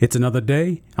It's another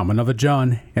day. I'm another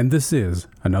John, and this is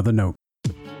Another Note.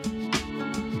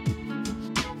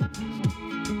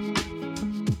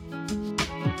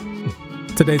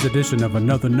 Today's edition of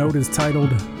Another Note is titled,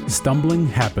 Stumbling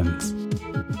Happens.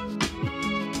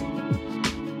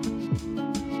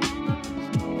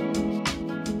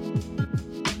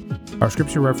 Our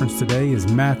scripture reference today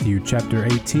is Matthew chapter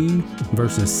 18,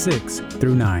 verses 6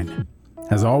 through 9.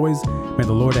 As always, may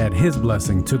the Lord add His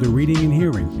blessing to the reading and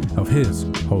hearing of His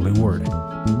holy word.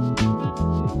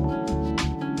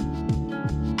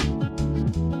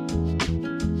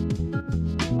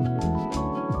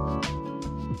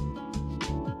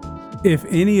 If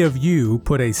any of you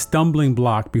put a stumbling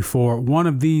block before one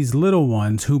of these little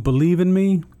ones who believe in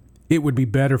me, it would be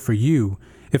better for you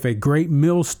if a great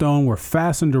millstone were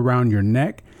fastened around your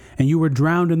neck and you were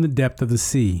drowned in the depth of the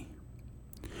sea.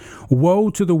 Woe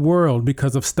to the world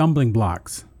because of stumbling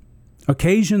blocks.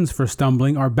 Occasions for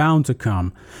stumbling are bound to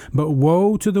come, but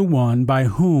woe to the one by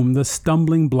whom the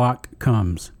stumbling block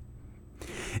comes.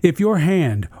 If your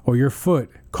hand or your foot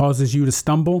causes you to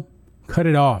stumble, cut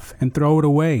it off and throw it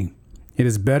away. It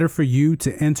is better for you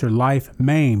to enter life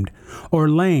maimed or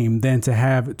lame than to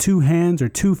have 2 hands or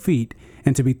 2 feet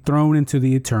and to be thrown into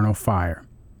the eternal fire.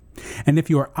 And if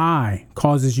your eye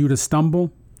causes you to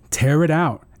stumble, tear it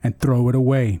out and throw it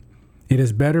away. It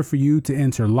is better for you to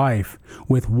enter life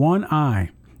with 1 eye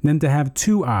than to have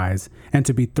 2 eyes and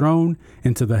to be thrown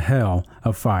into the hell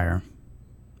of fire.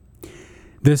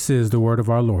 This is the word of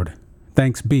our Lord.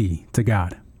 Thanks be to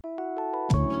God.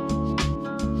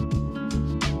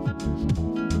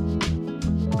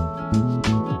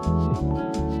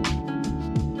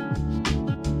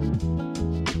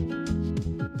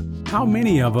 How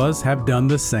many of us have done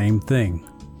the same thing?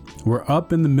 We're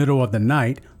up in the middle of the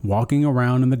night, walking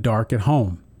around in the dark at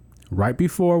home. Right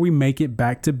before we make it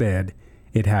back to bed,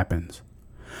 it happens.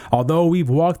 Although we've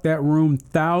walked that room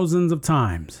thousands of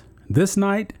times, this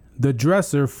night, the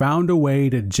dresser found a way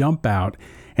to jump out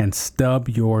and stub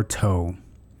your toe.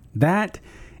 That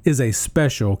is a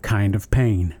special kind of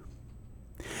pain.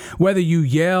 Whether you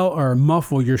yell or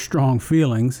muffle your strong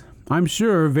feelings, I'm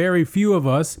sure very few of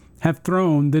us have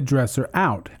thrown the dresser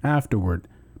out afterward.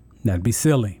 That'd be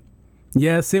silly.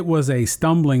 Yes, it was a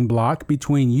stumbling block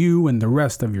between you and the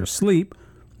rest of your sleep.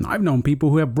 I've known people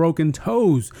who have broken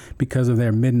toes because of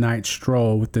their midnight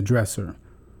stroll with the dresser.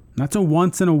 That's a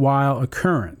once-in-a-while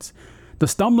occurrence. The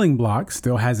stumbling block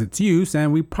still has its use,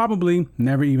 and we probably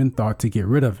never even thought to get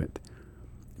rid of it.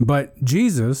 But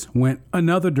Jesus went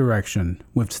another direction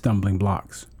with stumbling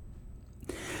blocks.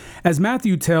 As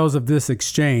Matthew tells of this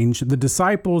exchange, the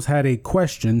disciples had a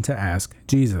question to ask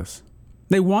Jesus.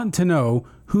 They want to know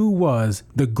who was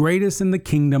the greatest in the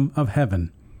kingdom of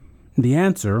heaven. The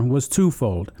answer was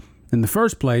twofold. In the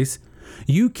first place,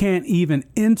 you can't even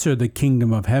enter the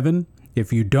kingdom of heaven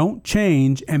if you don't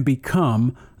change and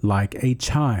become like a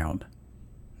child.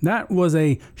 That was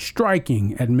a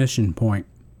striking admission point.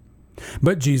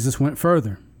 But Jesus went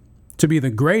further. To be the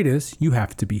greatest, you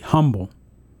have to be humble.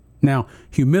 Now,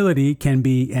 humility can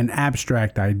be an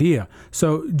abstract idea,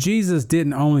 so Jesus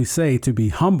didn't only say to be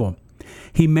humble.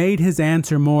 He made his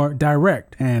answer more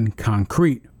direct and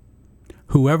concrete.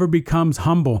 Whoever becomes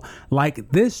humble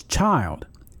like this child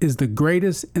is the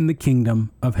greatest in the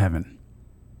kingdom of heaven.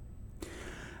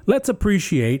 Let's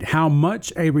appreciate how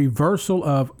much a reversal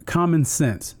of common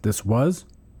sense this was.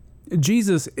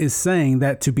 Jesus is saying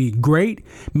that to be great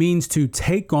means to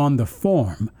take on the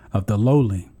form of the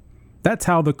lowly. That's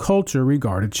how the culture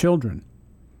regarded children.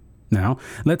 Now,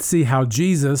 let's see how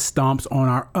Jesus stomps on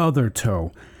our other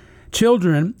toe.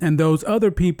 Children and those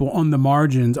other people on the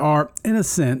margins are, in a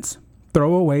sense,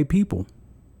 throwaway people.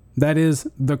 That is,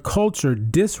 the culture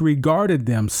disregarded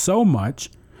them so much,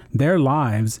 their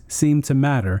lives seemed to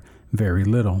matter very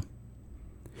little.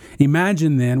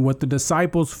 Imagine then what the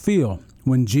disciples feel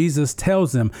when Jesus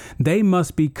tells them they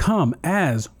must become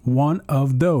as one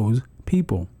of those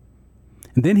people.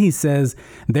 And then he says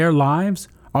their lives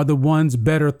are the ones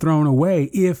better thrown away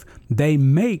if they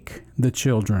make the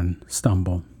children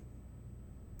stumble.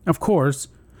 Of course,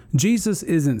 Jesus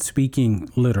isn't speaking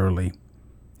literally.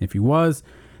 If he was,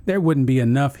 there wouldn't be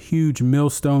enough huge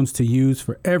millstones to use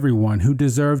for everyone who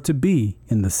deserved to be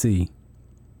in the sea.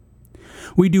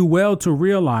 We do well to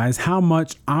realize how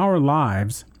much our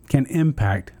lives can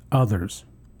impact others.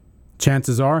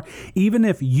 Chances are, even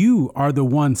if you are the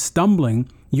one stumbling,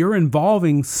 you're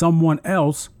involving someone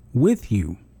else with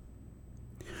you.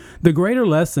 The greater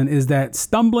lesson is that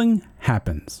stumbling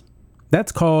happens.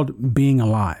 That's called being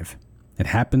alive. It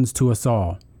happens to us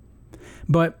all.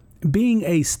 But being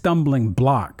a stumbling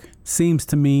block seems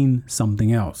to mean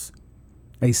something else.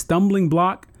 A stumbling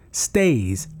block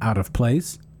stays out of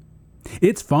place.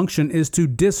 Its function is to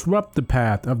disrupt the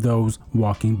path of those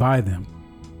walking by them.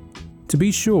 To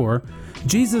be sure,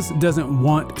 Jesus doesn't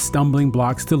want stumbling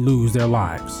blocks to lose their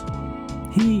lives.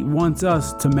 He wants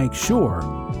us to make sure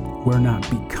we're not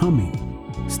becoming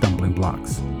stumbling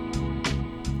blocks.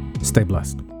 Stay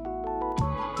blessed.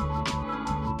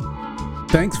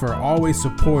 Thanks for always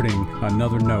supporting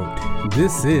Another Note.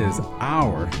 This is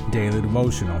our daily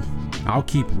devotional. I'll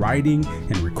keep writing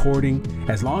and recording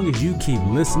as long as you keep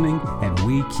listening and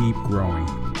we keep growing.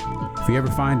 If you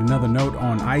ever find Another Note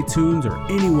on iTunes or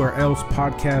anywhere else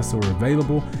podcasts are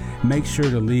available, make sure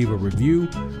to leave a review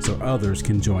so others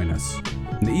can join us.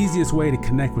 And the easiest way to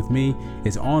connect with me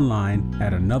is online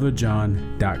at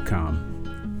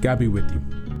anotherjohn.com. God be with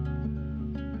you.